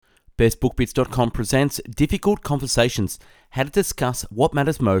BestBookBits.com presents Difficult Conversations, How to Discuss What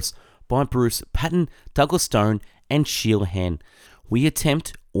Matters Most by Bruce Patton, Douglas Stone, and Sheila Han. We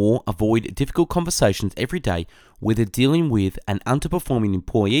attempt or avoid difficult conversations every day, whether dealing with an underperforming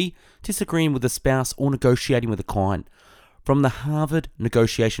employee, disagreeing with a spouse, or negotiating with a client. From the Harvard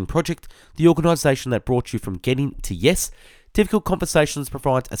Negotiation Project, the organization that brought you from getting to yes, Difficult Conversations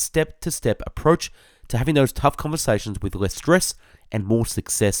provides a step-to-step approach to having those tough conversations with less stress and more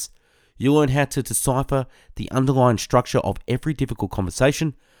success. You'll learn how to decipher the underlying structure of every difficult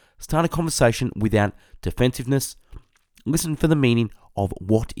conversation, start a conversation without defensiveness, listen for the meaning of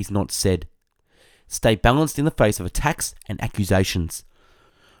what is not said, stay balanced in the face of attacks and accusations,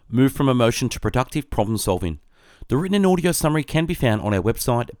 move from emotion to productive problem solving. The written and audio summary can be found on our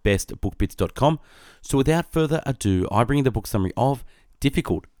website, bestbookbits.com. So without further ado, I bring you the book summary of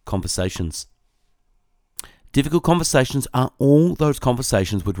Difficult Conversations. Difficult conversations are all those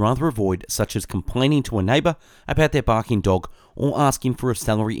conversations we'd rather avoid, such as complaining to a neighbour about their barking dog or asking for a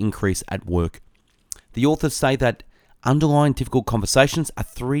salary increase at work. The authors say that underlying difficult conversations are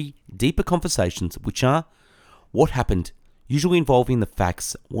three deeper conversations, which are what happened, usually involving the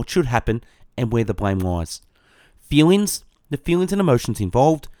facts, what should happen, and where the blame lies. Feelings, the feelings and emotions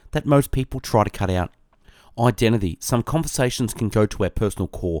involved that most people try to cut out. Identity, some conversations can go to our personal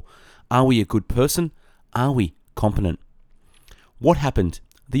core. Are we a good person? Are we competent? What happened?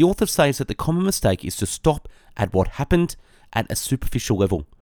 The author says that the common mistake is to stop at what happened at a superficial level.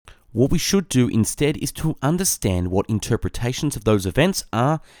 What we should do instead is to understand what interpretations of those events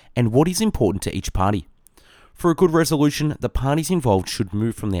are and what is important to each party. For a good resolution, the parties involved should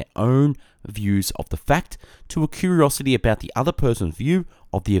move from their own views of the fact to a curiosity about the other person's view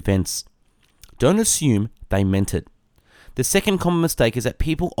of the events. Don't assume they meant it. The second common mistake is that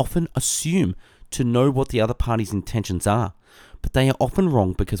people often assume to know what the other party's intentions are, but they are often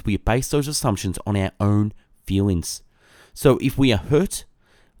wrong because we base those assumptions on our own feelings. So if we are hurt,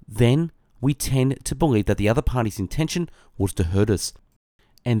 then we tend to believe that the other party's intention was to hurt us.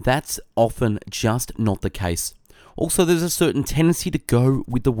 And that's often just not the case. Also, there's a certain tendency to go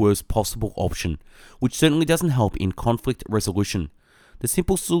with the worst possible option, which certainly doesn't help in conflict resolution. The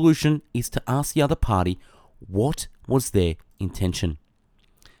simple solution is to ask the other party what was their intention.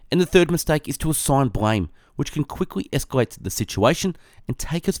 And the third mistake is to assign blame, which can quickly escalate the situation and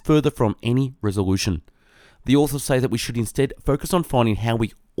take us further from any resolution. The authors say that we should instead focus on finding how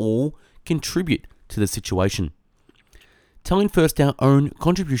we all contribute to the situation. Telling first our own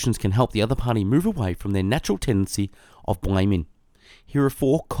contributions can help the other party move away from their natural tendency of blaming. Here are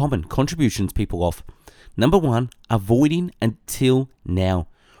 4 common contributions people offer. Number 1, avoiding until now.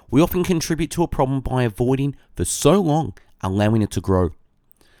 We often contribute to a problem by avoiding for so long, allowing it to grow.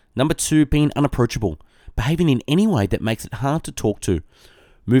 Number 2, being unapproachable, behaving in any way that makes it hard to talk to,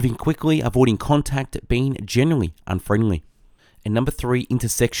 moving quickly, avoiding contact, being generally unfriendly. And number 3,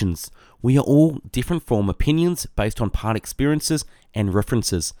 intersections. We are all different from opinions based on past experiences and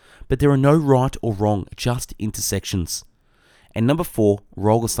references, but there are no right or wrong, just intersections. And number 4,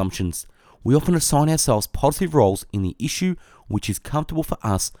 role assumptions. We often assign ourselves positive roles in the issue which is comfortable for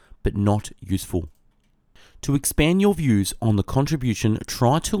us but not useful. To expand your views on the contribution,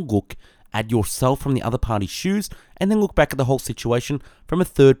 try to look at yourself from the other party's shoes and then look back at the whole situation from a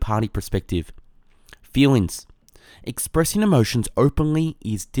third party perspective. Feelings. Expressing emotions openly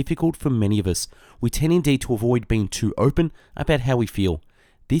is difficult for many of us. We tend indeed to avoid being too open about how we feel.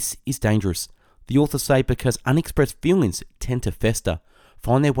 This is dangerous. The authors say because unexpressed feelings tend to fester,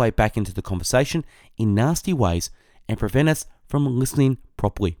 find their way back into the conversation in nasty ways, and prevent us from listening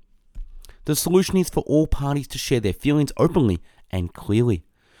properly. The solution is for all parties to share their feelings openly and clearly.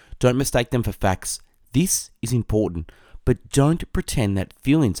 Don't mistake them for facts. This is important, but don't pretend that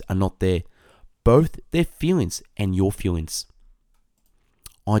feelings are not there. Both their feelings and your feelings.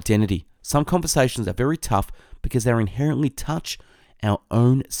 Identity. Some conversations are very tough because they inherently touch our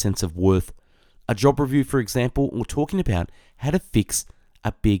own sense of worth. A job review, for example, or talking about how to fix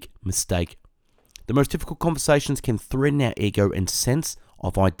a big mistake. The most difficult conversations can threaten our ego and sense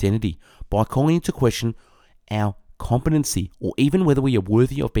of identity by calling into question our competency or even whether we are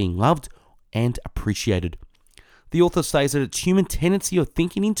worthy of being loved and appreciated. The author says that it's human tendency of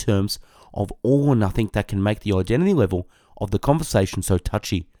thinking in terms of all or nothing that can make the identity level of the conversation so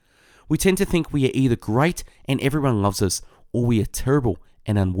touchy. We tend to think we are either great and everyone loves us, or we are terrible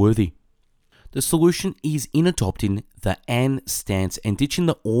and unworthy. The solution is in adopting the "and" stance and ditching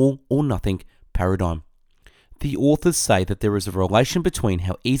the all or nothing paradigm. The authors say that there is a relation between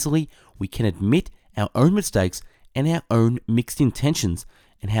how easily we can admit our own mistakes and our own mixed intentions,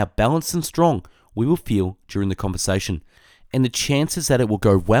 and how balanced and strong we will feel during the conversation, and the chances that it will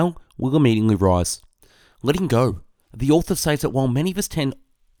go well will immediately rise. Letting go. The author says that while many of us tend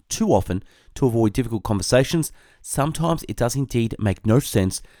too often to avoid difficult conversations, sometimes it does indeed make no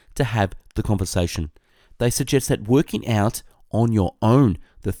sense to have the conversation. They suggest that working out on your own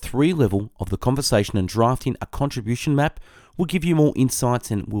the 3 level of the conversation and drafting a contribution map will give you more insights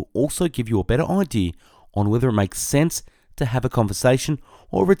and will also give you a better idea on whether it makes sense to have a conversation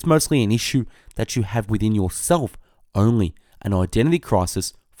or if it's mostly an issue that you have within yourself only, an identity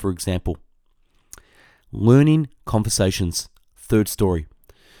crisis, for example. Learning conversations. Third story.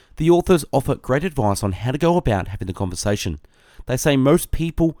 The authors offer great advice on how to go about having the conversation. They say most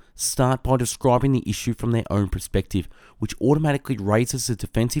people start by describing the issue from their own perspective, which automatically raises a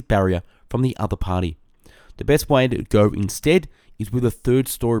defensive barrier from the other party. The best way to go instead is with a third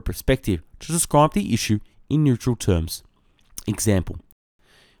story perspective to describe the issue in neutral terms. Example.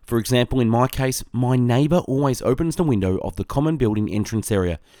 For example, in my case, my neighbour always opens the window of the common building entrance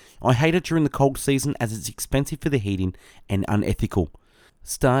area. I hate it during the cold season as it's expensive for the heating and unethical.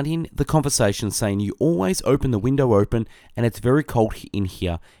 Starting the conversation saying you always open the window open and it's very cold in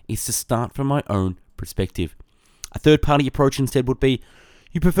here is to start from my own perspective. A third party approach instead would be,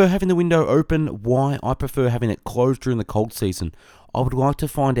 you prefer having the window open, why I prefer having it closed during the cold season. I would like to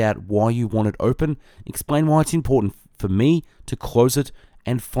find out why you want it open, explain why it's important for me to close it,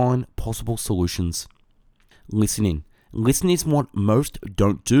 and find possible solutions. Listening. Listening is what most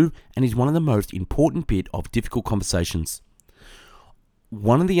don't do and is one of the most important bit of difficult conversations.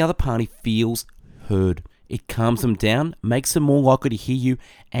 One of the other party feels heard. It calms them down, makes them more likely to hear you,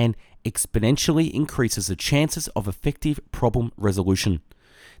 and exponentially increases the chances of effective problem resolution.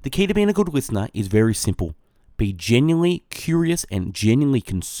 The key to being a good listener is very simple. Be genuinely curious and genuinely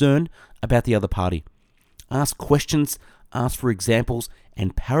concerned about the other party. Ask questions, ask for examples,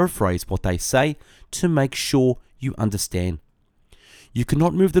 and paraphrase what they say to make sure you understand. You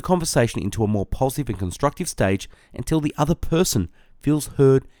cannot move the conversation into a more positive and constructive stage until the other person feels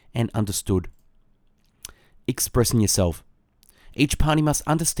heard and understood. Expressing yourself. Each party must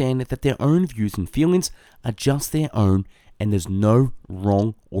understand that their own views and feelings are just their own and there's no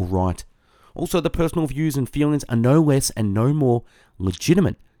wrong or right. Also, the personal views and feelings are no less and no more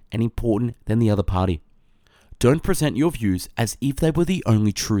legitimate and important than the other party. Don't present your views as if they were the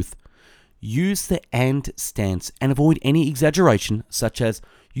only truth. Use the and stance and avoid any exaggeration such as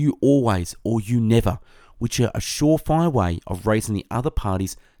you always or you never, which are a surefire way of raising the other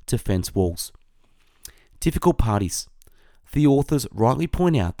party's defense walls. Difficult parties. The authors rightly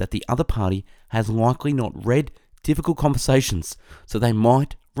point out that the other party has likely not read difficult conversations, so they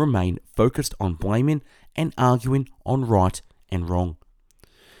might remain focused on blaming and arguing on right and wrong.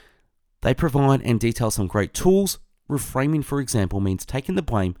 They provide and detail some great tools. Reframing, for example, means taking the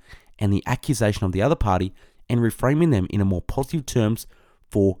blame and the accusation of the other party and reframing them in a more positive terms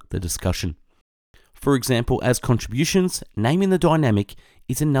for the discussion. For example, as contributions, naming the dynamic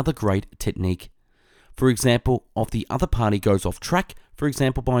is another great technique. For example, if the other party goes off track, for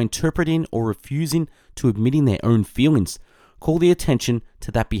example, by interpreting or refusing to admitting their own feelings, call the attention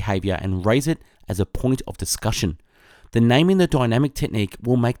to that behavior and raise it as a point of discussion. The naming the dynamic technique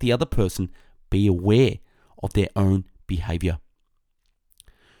will make the other person be aware of their own behavior.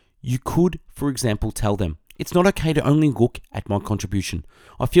 You could, for example, tell them, it's not okay to only look at my contribution.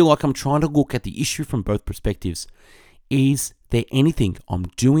 I feel like I'm trying to look at the issue from both perspectives. Is there anything I'm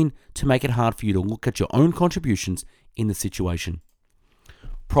doing to make it hard for you to look at your own contributions in the situation?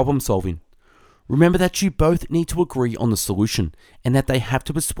 Problem solving. Remember that you both need to agree on the solution and that they have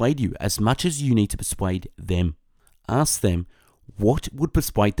to persuade you as much as you need to persuade them. Ask them what would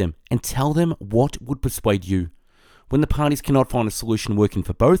persuade them and tell them what would persuade you. When the parties cannot find a solution working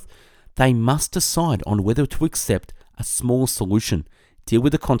for both, they must decide on whether to accept a small solution, deal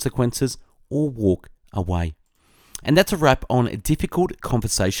with the consequences, or walk away. And that's a wrap on difficult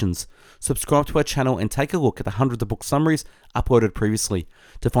conversations. Subscribe to our channel and take a look at the hundreds of book summaries uploaded previously.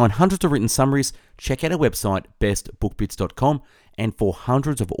 To find hundreds of written summaries, check out our website, bestbookbits.com, and for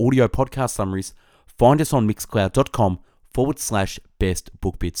hundreds of audio podcast summaries, find us on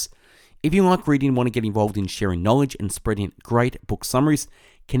mixcloud.com/bestbookbits. If you like reading and want to get involved in sharing knowledge and spreading great book summaries,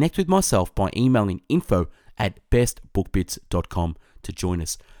 connect with myself by emailing info@bestbookbits.com to join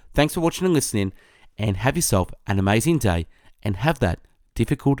us. Thanks for watching and listening, and have yourself an amazing day and have that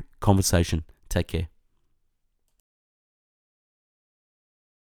difficult conversation. Take care.